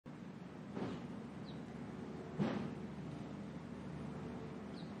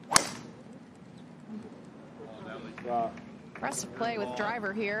Impressive play with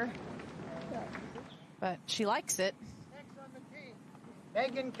driver here, but she likes it. Next on the tee,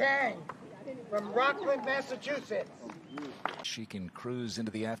 Megan Kang from Rockland, Massachusetts. She can cruise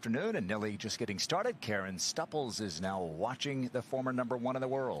into the afternoon, and Nelly just getting started. Karen Stupples is now watching the former #1 in the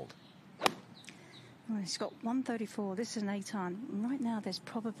world. Well, he's got 134. This is an 8-iron. Right now, there's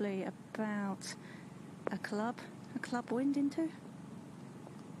probably about a club wind into.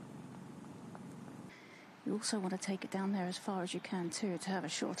 You also want to take it down there as far as you can too, to have a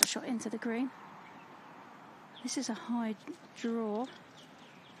shorter shot into the green. This is a high draw.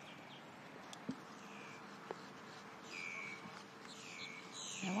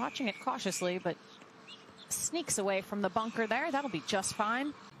 They're watching it cautiously, but sneaks away from the bunker there. That'll be just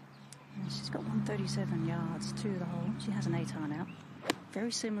fine. And she's got 137 yards to the hole. She has an 8-iron out.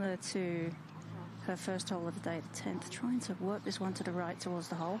 Very similar to her first hole of the day, the 10th. Trying to work this one to the right towards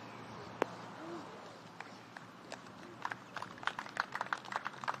the hole.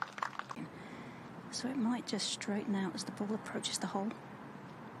 So it might just straighten out as the ball approaches the hole.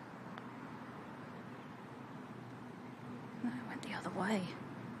 No, it went the other way.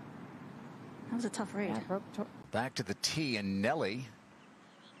 That was a tough read. Back to the tee, and Nelly.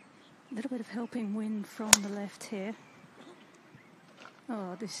 A little bit of helping wind from the left here.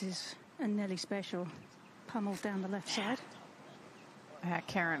 Oh, this is a Nelly special. Pummeled down the left side.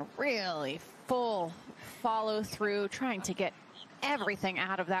 Karen really full follow through, trying to get everything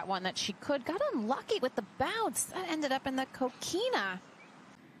out of that one that she could. Got unlucky with the bounce. That ended up in the coquina.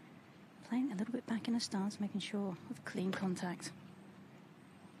 Playing a little bit back in her stance, making sure of clean contact.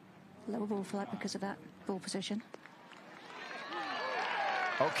 Lower ball flight because of that ball position.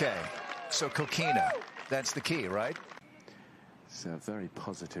 Okay, so coquina, that's the key, right? It's very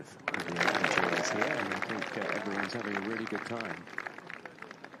positive with the materials here, and I think everyone's having a really good time.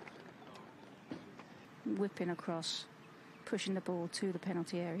 Whipping across, pushing the ball to the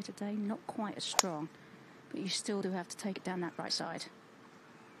penalty area today. Not quite as strong, but you still do have to take it down that right side.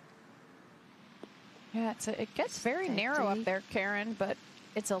 Yeah, it gets very narrow up there, Karen, but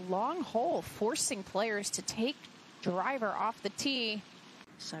it's a long hole, forcing players to take driver off the tee.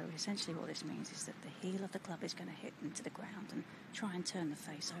 So essentially what this means is that the heel of the club is going to hit into the ground and try and turn the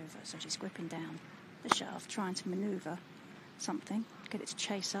face over. So she's gripping down the shaft, trying to maneuver something, get it to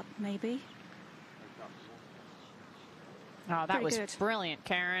chase up maybe. Oh, that was brilliant,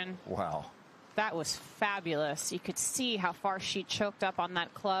 Karen. Wow. That was fabulous. You could see how far she choked up on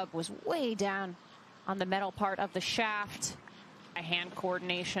that club, was way down on the metal part of the shaft. Hand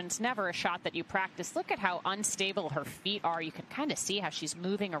coordination's never a shot that you practice. Look at how unstable her feet are. You can kind of see how she's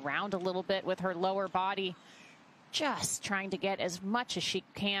moving around a little bit with her lower body. Just trying to get as much as she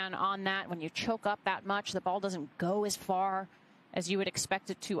can on that. When you choke up that much, the ball doesn't go as far as you would expect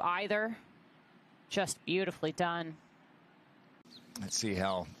it to either. Just beautifully done. Let's see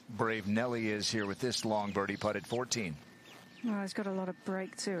how brave Nelly is here with this long birdie putt at 14. Well, it's got a lot of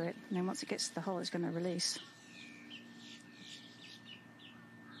break to it, and then once it gets to the hole, it's going to release.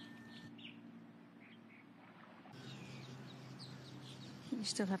 You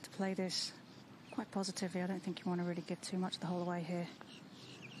still have to play this quite positively. I don't think you want to really give too much the whole way here.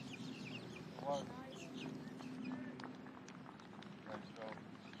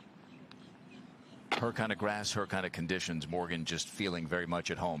 Her kind of grass, her kind of conditions, Morgan just feeling very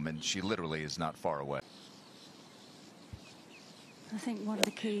much at home, and she literally is not far away. I think one of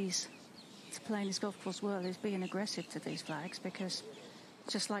the keys to playing this golf course well is being aggressive to these flags, because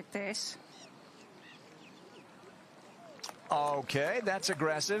just like this. Okay, that's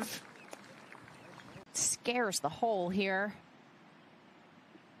aggressive. Scares the hole here.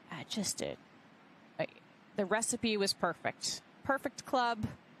 The recipe was perfect. Perfect club,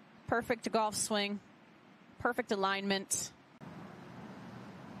 perfect golf swing, perfect alignment.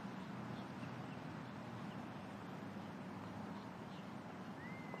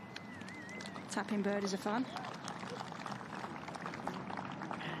 Tapping birdies are fun.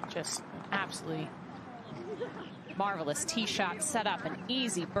 Just absolutely marvelous tee shot, set up an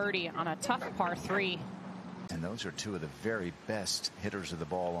easy birdie on a tough par 3. And those are two of the very best hitters of the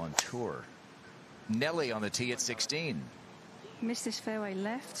ball on tour. Nelly on the tee at 16. Missed this fairway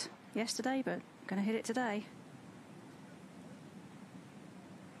left yesterday, but going to hit it today.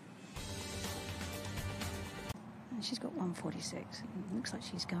 And she's got 146. It looks like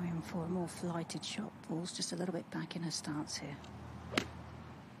she's going for a more flighted shot. Ball's just a little bit back in her stance here. It's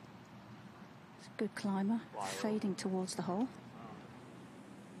a good climber, fading towards the hole.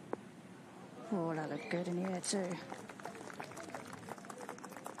 Oh, that looked good in the air too.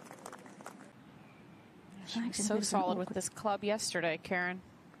 She was so solid with this club yesterday, Karen.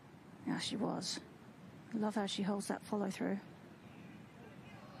 Yeah, she was. I love how she holds that follow through.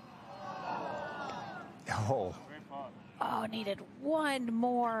 Oh, needed one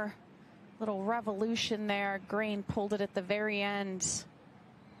more little revolution there. Green pulled it at the very end.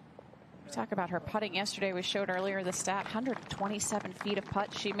 Talk about her putting yesterday. We showed earlier the stat, 127 feet of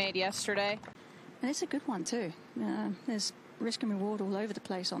putt she made yesterday. And it's a good one too. There's risk and reward all over the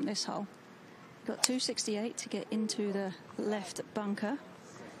place on this hole. Got 268 to get into the left bunker.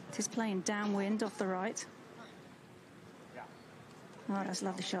 It is playing downwind off the right. Oh, that's a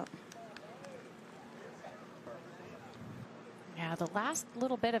lovely shot. Yeah, the last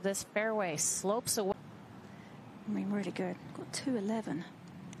little bit of this fairway slopes away. I mean, really good. Got 211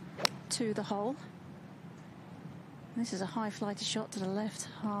 to the hole. This is a high flighty shot to the left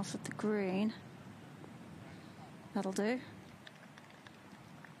half of the green. That'll do.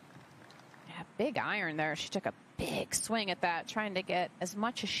 Yeah, big iron there. She took a big swing at that, trying to get as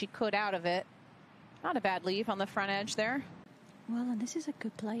much as she could out of it. Not a bad leave on the front edge there. Well, and this is a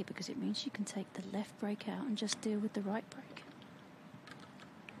good play because it means you can take the left break out and just deal with the right break.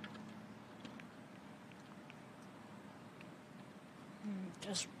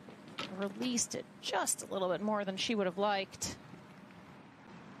 Just released it just a little bit more than she would have liked.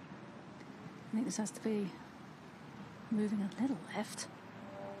 I think this has to be moving a little left.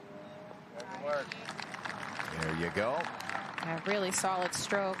 There you go. A really solid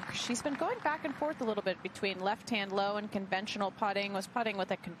stroke. She's been going back and forth a little bit between left-hand low and conventional putting. Was putting with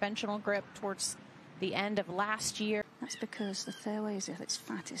a conventional grip towards the end of last year. That's because the fairway is at its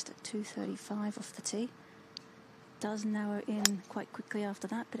fattest at 235 off the tee. Does narrow in quite quickly after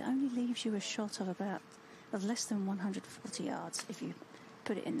that, but it only leaves you a shot of less than 140 yards if you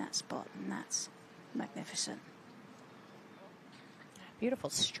put it in that spot, and that's magnificent.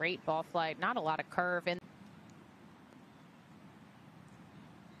 Beautiful straight ball flight, not a lot of curve in.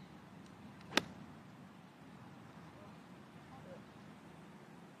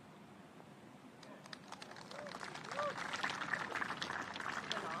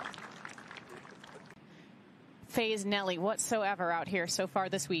 Phase Nelly whatsoever out here so far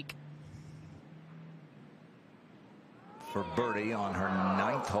this week. For birdie on her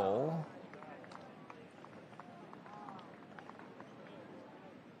 9th hole.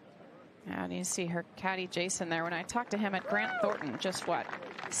 And you see her caddy Jason there. When I talked to him at Grant Thornton just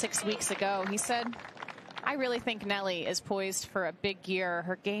 6 weeks ago, he said, I really think Nelly is poised for a big year.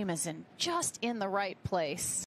 Her game is just in the right place.